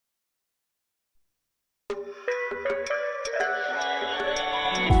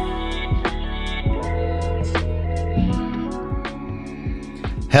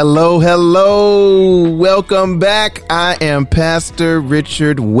Hello, hello. Welcome back. I am Pastor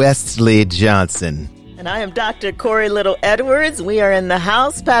Richard Wesley Johnson. And I am Dr. Korie Little Edwards. We are in the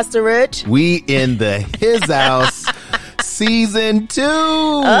house, Pastor Rich. We in his house, season 2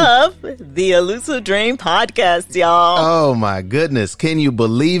 of the Elusive Dream podcast, y'all. Oh my goodness. Can you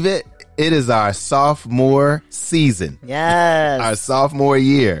believe it? It is our sophomore season. Yes. Our sophomore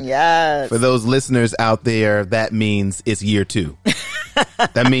year. Yes. For those listeners out there, that means it's year 2.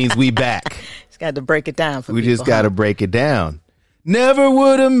 That means we back. Just got to break it down for we people. Just got to break it down. Never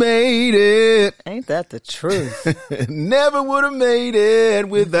would have made it. Ain't that the truth? Never would have made it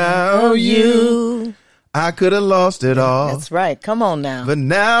without you. I could have lost it all. That's right. Come on now. But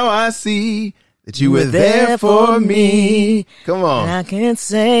now I see that you were there for me. Come on. And I can't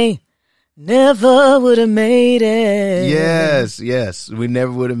say never would have made it. Yes. We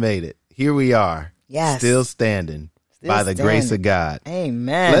never would have made it. Here we are. Yes. Still standing. By the grace of God.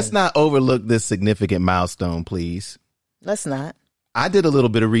 Amen. Let's not overlook this significant milestone, please. Let's not. I did a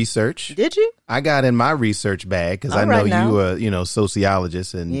little bit of research. Did you? I got in my research bag because I know you are,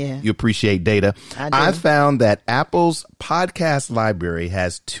 sociologist and you appreciate data. I found that Apple's podcast library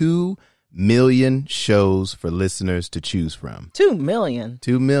has 2 million shows for listeners to choose from. 2 million?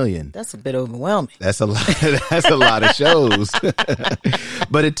 2 million. That's a bit overwhelming. That's a lot. That's a lot of shows.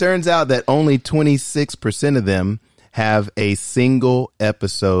 But it turns out that only 26% of them have a single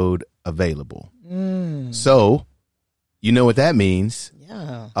episode available. So, you know what that means?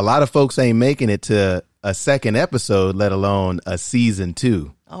 Yeah. A lot of folks ain't making it to a second episode, let alone a season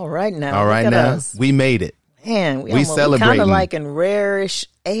 2. All right now. All right now. We made it. Man, we celebrating. Kind of like in rarish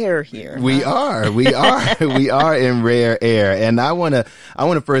air here. We are. We are in rare air. And I want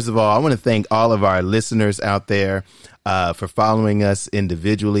to first of all, I want to thank all of our listeners out there for following us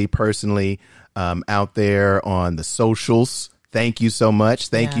individually, personally, out there on the socials. Thank you so much.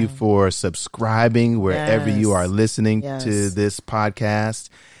 Thank you for subscribing wherever you are listening to this podcast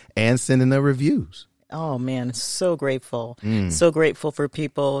and sending the reviews. Oh, man, so grateful. So grateful for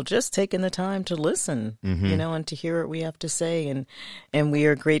people just taking the time to listen, and to hear what we have to say. And we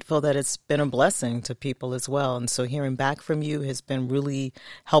are grateful that it's been a blessing to people as well. And so hearing back from you has been really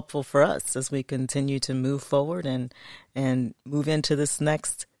helpful for us as we continue to move forward and move into this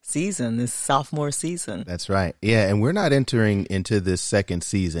next season, this sophomore season. That's right. Yeah. And we're not entering into this second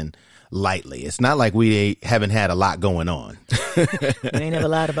season lightly. It's not like we haven't had a lot going on. We ain't have a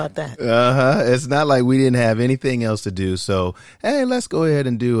lot about that. It's not like we didn't have anything else to do. So, hey, let's go ahead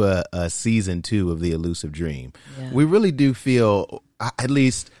and do a season 2 of the Elusive Dream. Yeah. We really do feel, at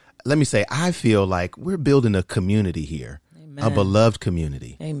least, let me say, I feel like we're building a community here. Amen. A beloved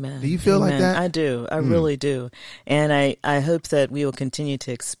community. Amen. Do you feel like that? I do. I really do. And I hope that we will continue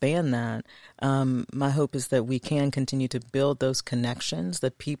to expand that. My hope is that we can continue to build those connections,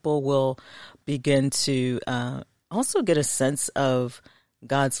 that people will begin to also get a sense of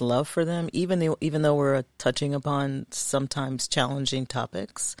God's love for them, even though we're touching upon sometimes challenging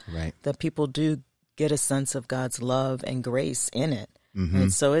topics, right? That people do get a sense of God's love and grace in it.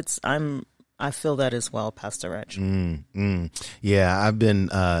 And so I feel that as well, Pastor Rich. Yeah, I've been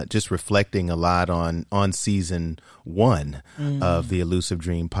just reflecting a lot on season 1 of the Elusive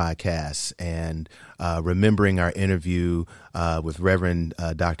Dream podcast and remembering our interview with Reverend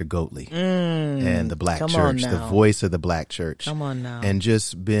Dr. Goatley and the Black Church, the voice of the Black Church. Come on now. And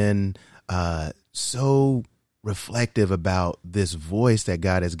just been so reflective about this voice that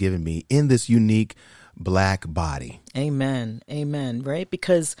God has given me in this unique Black body. Amen. Right?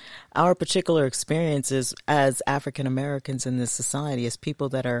 Because our particular experiences as African Americans in this society, as people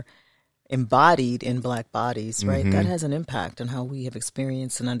that are embodied in Black bodies, right? That has an impact on how we have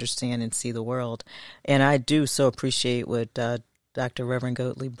experienced and understand and see the world. And I do so appreciate what Dr. Reverend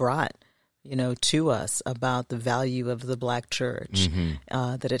Goatley brought, to us about the value of the Black church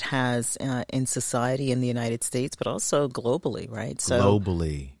that it has in society in the United States, but also globally, right? So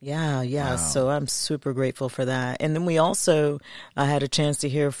globally. Yeah. Wow. So I'm super grateful for that. And then we also had a chance to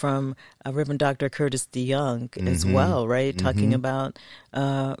hear from Reverend Dr. Curtis DeYoung as well, right? Talking about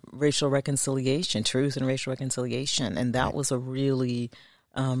racial reconciliation, truth and racial reconciliation. And that was a really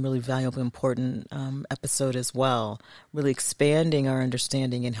valuable, important episode as well, really expanding our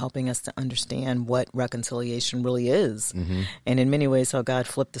understanding and helping us to understand what reconciliation really is. And in many ways, how God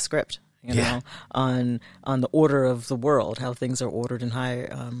flipped the script, on the order of the world, how things are ordered in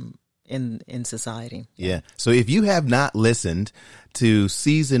in society. Yeah. So if you have not listened to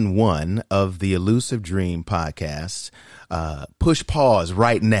season 1 of the Elusive Dream podcast, push pause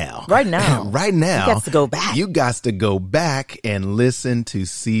right now. Right now. Right now. You got to go back. You got to go back and listen to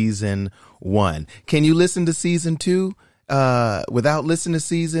season 1. Can you listen to season 2? without listening to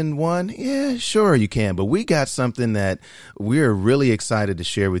season 1? Yeah, sure you can. But we got something that we're really excited to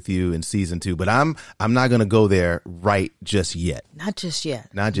share with you in season 2. But I'm not going to go there right just yet. Not just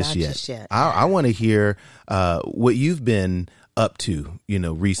yet. Not just yet. I want to hear what you've been up to,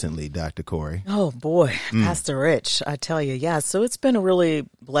 recently, Dr. Korie. Oh boy, Pastor Rich, I tell you, yeah. So it's been a really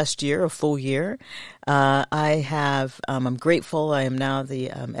blessed year, a full year. I'm grateful. I am now the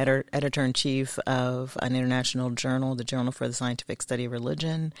editor-in-chief of an international journal, the Journal for the Scientific Study of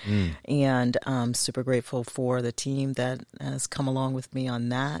Religion. And I'm super grateful for the team that has come along with me on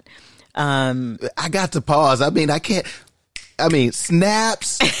that. I got to pause.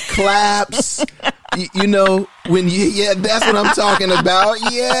 Snaps, claps, that's what I'm talking about.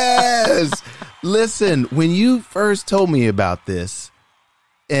 Yes. Listen, when you first told me about this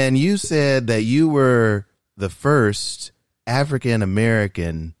and you said that you were the first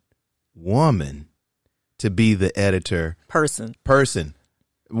African-American woman to be the editor. Person.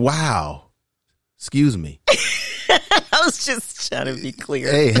 Wow. Excuse me. I was just trying to be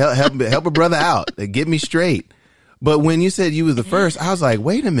clear. Hey, help a brother out. Get me straight. But when you said you was the first, I was like,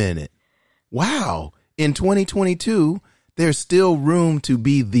 wait a minute. Wow. In 2022, there's still room to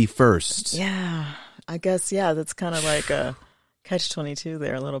be the first. Yeah. I guess, that's kind of like a catch-22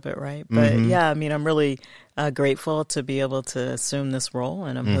 there a little bit, right? But I'm really grateful to be able to assume this role.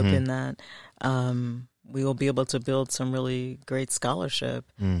 And I'm hoping that we will be able to build some really great scholarship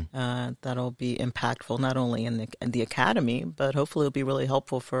that'll be impactful, not only in the academy, but hopefully it'll be really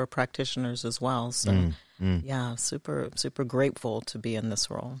helpful for practitioners as well. So, super, super grateful to be in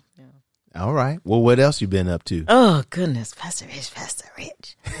this role. Yeah. All right. Well, what else you been up to? Oh, goodness. Pastor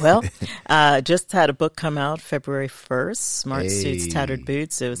Rich. Well, just had a book come out February 1st, Smart Suits, Tattered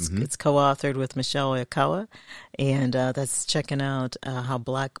Boots. It's co-authored with Michelle Oyakawa, and that's checking out how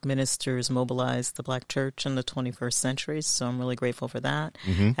Black ministers mobilized the Black church in the 21st century. So I'm really grateful for that.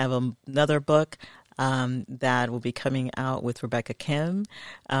 Have another book that will be coming out with Rebecca Kim.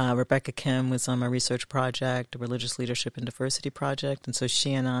 Rebecca Kim was on my research project, a Religious Leadership and Diversity project, and so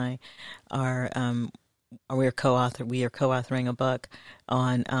she and I we are co-authoring a book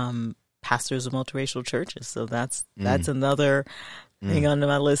on pastors of multiracial churches. So that's another thing on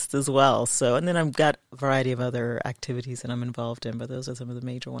my list as well. So, and then I've got a variety of other activities that I'm involved in, but those are some of the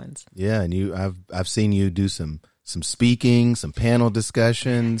major ones. Yeah, and I've seen you do some speaking, some panel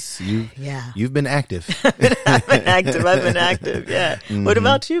discussions. You've been active. I've been active. Yeah. What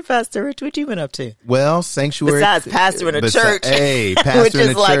about you, Pastor Rich? What you been up to? Well, sanctuary. Besides pastoring a church. Hey, pastoring which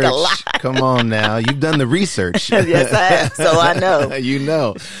is a like church. A lot. Come on now. You've done the research. Yes, I have. So I know. You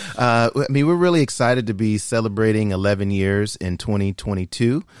know. We're really excited to be celebrating 11 years in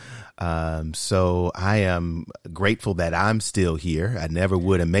 2022. So I am grateful that I'm still here. I never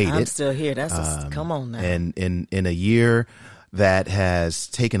would have made it. I'm still here. Come on now. And in a year that has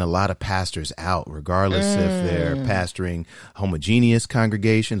taken a lot of pastors out, regardless if they're pastoring homogeneous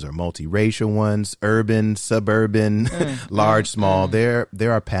congregations or multiracial ones, urban, suburban, large, small. There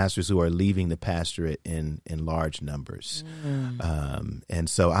are pastors who are leaving the pastorate in large numbers. And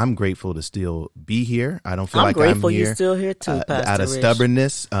so I'm grateful to still be here. I don't feel like I'm here. I'm grateful you're still here too, Pastor out of Rich.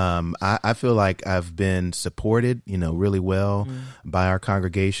 stubbornness. I feel like I've been supported, really well by our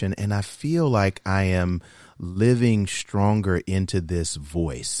congregation. And I feel like I am living stronger into this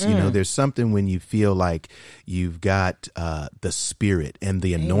voice. There's something when you feel like you've got the Spirit and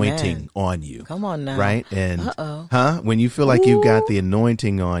the anointing on you. Come on now. Right? And when you feel like you've got the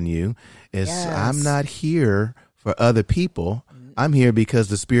anointing on you, I'm not here for other people. I'm here because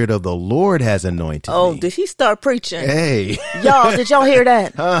the Spirit of the Lord has anointed me. Oh, did he start preaching? Hey. Y'all, did y'all hear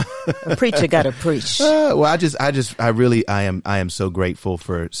that? A preacher got to preach. Well, I am so grateful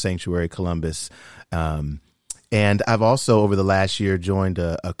for Sanctuary Columbus. And I've also, over the last year, joined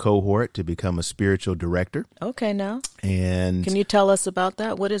a cohort to become a spiritual director. Okay, now. And can you tell us about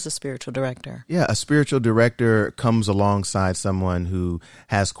that? What is a spiritual director? Yeah, a spiritual director comes alongside someone who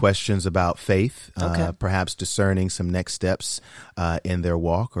has questions about faith, perhaps discerning some next steps in their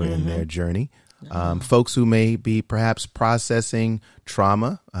walk or in their journey. Folks who may be perhaps processing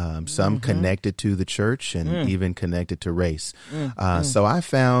trauma, some connected to the church and even connected to race. So I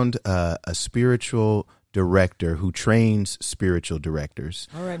found a spiritual director who trains spiritual directors,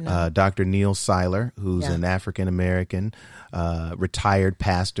 Dr. Neil Seiler, who's an African-American retired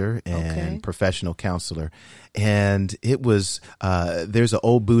pastor and professional counselor. And it was, there's an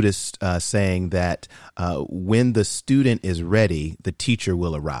old Buddhist saying that when the student is ready, the teacher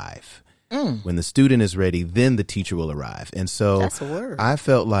will arrive. When the student is ready, then the teacher will arrive. And so That's a word. I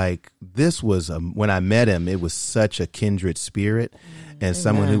felt like this was, when I met him, it was such a kindred spirit and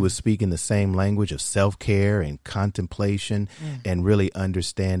someone who was speaking the same language of self-care and contemplation and really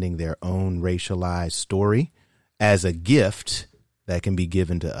understanding their own racialized story as a gift that can be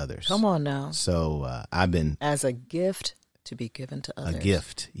given to others. Come on now. So I've been... As a gift to be given to others. A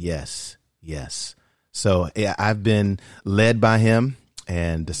gift, yes, yes. So yeah, I've been led by him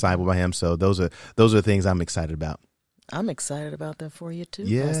and discipled by him. So those are things I'm excited about. I'm excited about that for you too,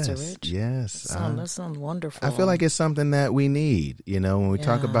 Yes, Pastor Rich. yes. That sounds wonderful. I feel like it's something that we need, when we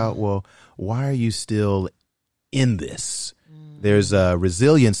talk about, well, why are you still in this? There's a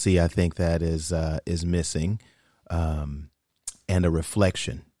resiliency, I think, that is missing, and a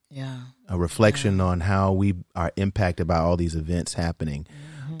reflection. Yeah. A reflection on how we are impacted by all these events happening,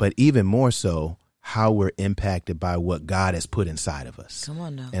 but even more so, how we're impacted by what God has put inside of us. Come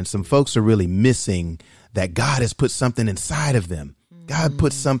on now. And some folks are really missing that God has put something inside of them. God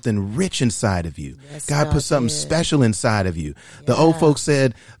put something rich inside of you. Yes, God put something did. special inside of you. The old folks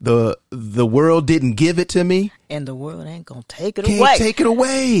said, the world didn't give it to me. And the world ain't going to take it Can't away. take it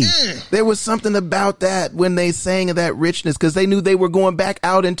away. There was something about that when they sang of that richness, because they knew they were going back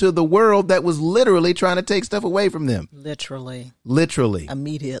out into the world that was literally trying to take stuff away from them. Literally.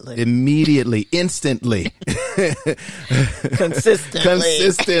 Immediately. Instantly.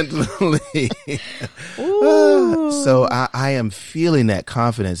 Consistently. So I am feeling that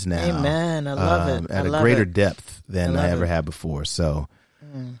confidence now. Amen. I love it. At a greater depth than I ever had before. So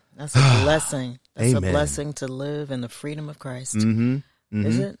that's a blessing. That's Amen. a blessing to live in the freedom of Christ.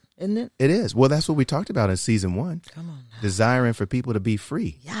 Is it? Isn't it? It is. Well, that's what we talked about in season 1. Come on now. Desiring for people to be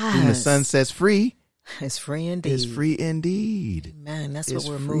free. Yes. Whom the Son sets free It's free indeed. is free indeed. Man, that's It's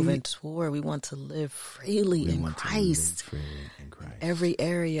what we're free. moving toward. We want to live freely in Christ. Every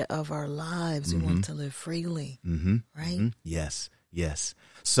area of our lives, we want to live freely. Right? Yes.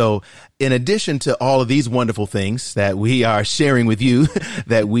 So in addition to all of these wonderful things that we are sharing with you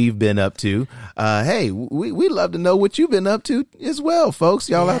that we've been up to, hey, we'd love to know what you've been up to as well, folks.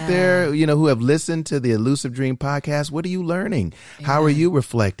 Y'all out there, who have listened to the Elusive Dream podcast, what are you learning? How are you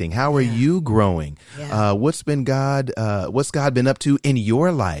reflecting? How are you growing? What's God been up to in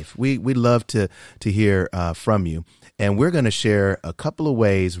your life? We'd love to hear from you. And we're going to share a couple of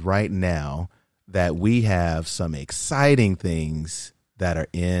ways right now that we have some exciting things that are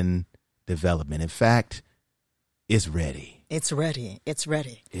in development. In fact, it's ready. It's ready. It's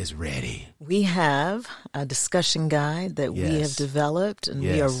ready. We have a discussion guide that we have developed, and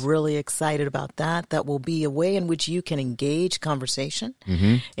we are really excited about that. That will be a way in which you can engage in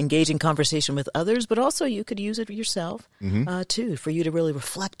conversation with others, but also you could use it yourself, too, for you to really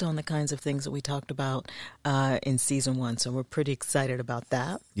reflect on the kinds of things that we talked about in season 1. So we're pretty excited about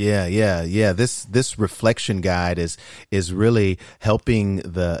that. Yeah. This reflection guide is really helping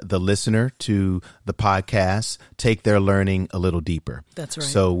the listener to the podcast take their learning a little deeper. That's right.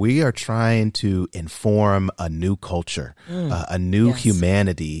 So we are trying to inform a new culture, a new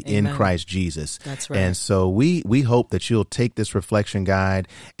humanity in Christ Jesus. That's right. And so we hope that you'll take this reflection guide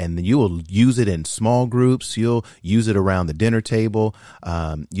and you will use it in small groups. You'll use it around the dinner table.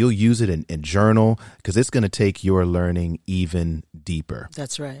 You'll use it in journal, because it's going to take your learning even deeper.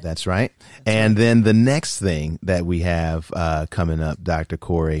 That's right. And then the next thing that we have coming up, Dr.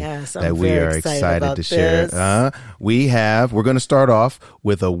 Korie, that we are excited to share. We're going to start off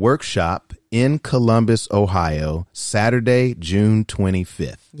with a workshop in Columbus, Ohio, Saturday, June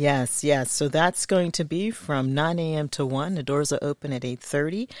 25th. Yes. So that's going to be from 9 a.m. to 1. The doors are open at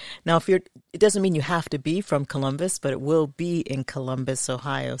 8:30. Now, it doesn't mean you have to be from Columbus, but it will be in Columbus,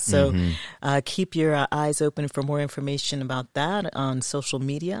 Ohio. So keep your eyes open for more information about that on social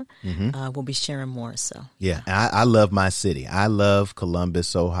media. We'll be sharing more. So I love my city. I love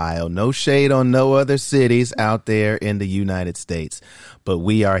Columbus, Ohio. No shade on no other cities out there in the United States, but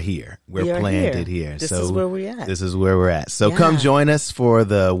we are here. We're planted here. This is where we're at. So come join us for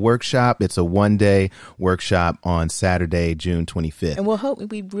the workshop. It's a 1-day workshop on Saturday, June 25th. And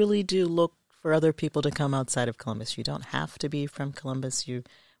we really do look for other people to come outside of Columbus. You don't have to be from Columbus. You're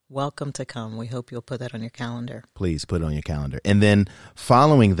welcome to come. We hope you'll put that on your calendar. Please put it on your calendar. And then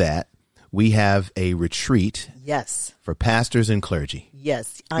following that, we have a retreat for pastors and clergy.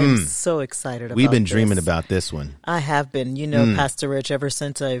 Yes, I'm so excited about We've been dreaming about this one. I have been. Pastor Rich, ever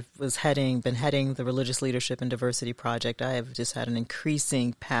since I was been heading the Religious Leadership and Diversity Project, I have just had an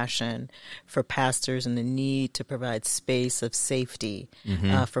increasing passion for pastors and the need to provide space of safety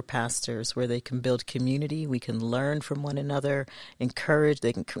for pastors where they can build community. We can learn from one another,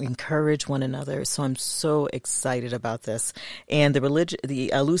 they can encourage one another. So I'm so excited about this. And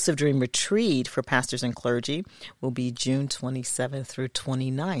the Elusive Dream Retreat retreat for pastors and clergy will be June 27th through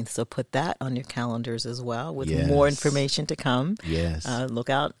 29th. So put that on your calendars as well, with more information to come. Yes.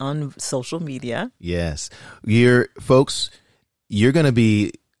 Look out on social media. Yes. Folks, you're going to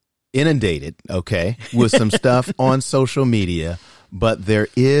be inundated, okay, with some stuff on social media, but there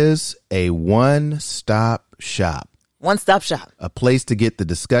is a one-stop shop. One-stop shop. A place to get the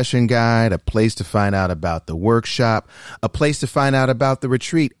discussion guide, a place to find out about the workshop, a place to find out about the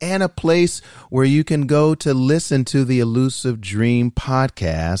retreat, and a place where you can go to listen to the Elusive Dream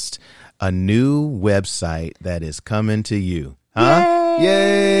podcast, a new website that is coming to you. Huh?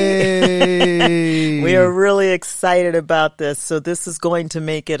 Yay! We are really excited about this. So this is going to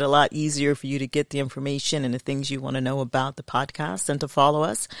make it a lot easier for you to get the information and the things you want to know about the podcast, and to follow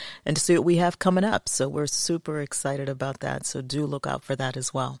us and to see what we have coming up. So we're super excited about that. So do look out for that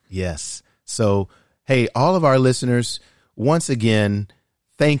as well. Yes. So, hey, all of our listeners, once again,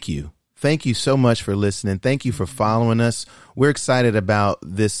 thank you. Thank you so much for listening. Thank you for following us. We're excited about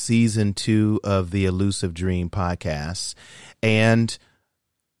this season 2 of the Elusive Dream podcast. And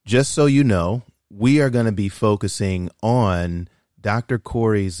just so you know, we are going to be focusing on Dr.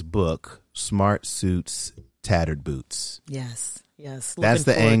 Corey's book, Smart Suits, Tattered Boots. Yes. Yes. That's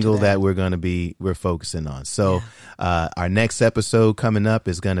the angle that we're focusing on. So our next episode coming up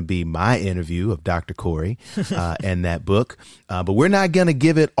is going to be my interview of Dr. Korie and that book. But we're not going to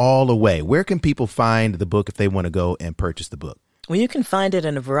give it all away. Where can people find the book if they want to go and purchase the book? Well, you can find it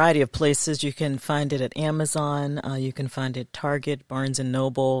in a variety of places. You can find it at Amazon. You can find it at Target, Barnes &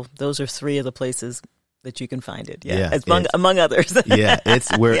 Noble. Those are 3 of the places that you can find it. Yeah, among others. Yeah, it's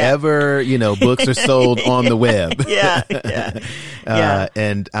wherever, books are sold on the web. Yeah.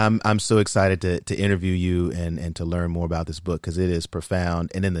 And I'm so excited to interview you and to learn more about this book, because it is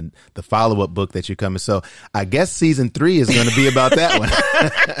profound. And then the follow-up book that you're coming. So I guess season 3 is going to be about that one.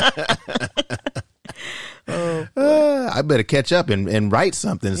 I better catch up and write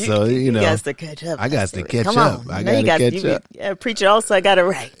something. So, you got to catch up. I got to catch up. I got to catch up. Yeah, preacher also got to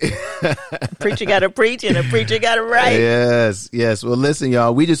write. Preacher got to preach, and a preacher got to write. Yes. Well, listen,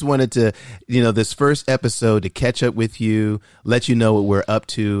 y'all, we just wanted to, this first episode, to catch up with you, let you know what we're up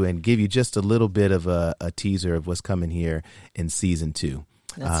to, and give you just a little bit of a teaser of what's coming here in season 2.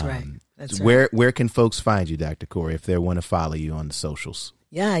 That's right. That's right. Where can folks find you, Dr. Korie, if they want to follow you on the socials?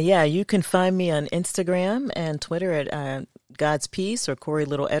 Yeah. You can find me on Instagram and Twitter at God's Peace or Korie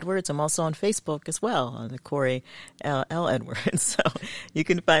Little Edwards. I'm also on Facebook as well, on the Korie L. Edwards. So you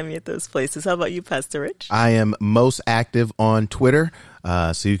can find me at those places. How about you, Pastor Rich? I am most active on Twitter,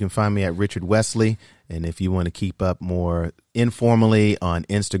 so you can find me at Richard Wesley. And if you want to keep up more informally, on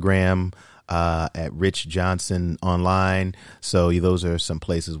Instagram, at Rich Johnson Online. So those are some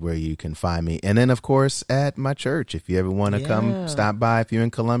places where you can find me. And then, of course, at my church. If you ever want to come stop by, if you're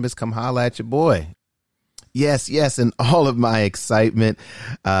in Columbus, come holla at your boy. Yes. And all of my excitement,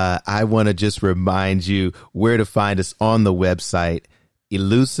 I want to just remind you where to find us on the website,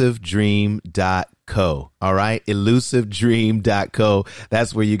 elusivedream.co. All right. elusivedream.co.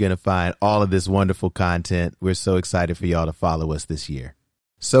 That's where you're going to find all of this wonderful content. We're so excited for y'all to follow us this year.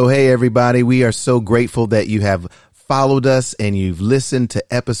 So, hey, everybody, we are so grateful that you have followed us and you've listened to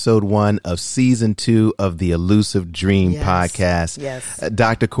episode 1 of season 2 of the Elusive Dream podcast. Yes.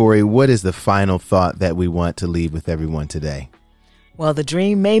 Dr. Korie, what is the final thought that we want to leave with everyone today? Well, the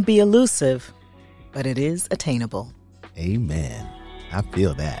dream may be elusive, but it is attainable. Amen. I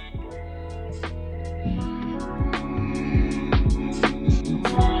feel that.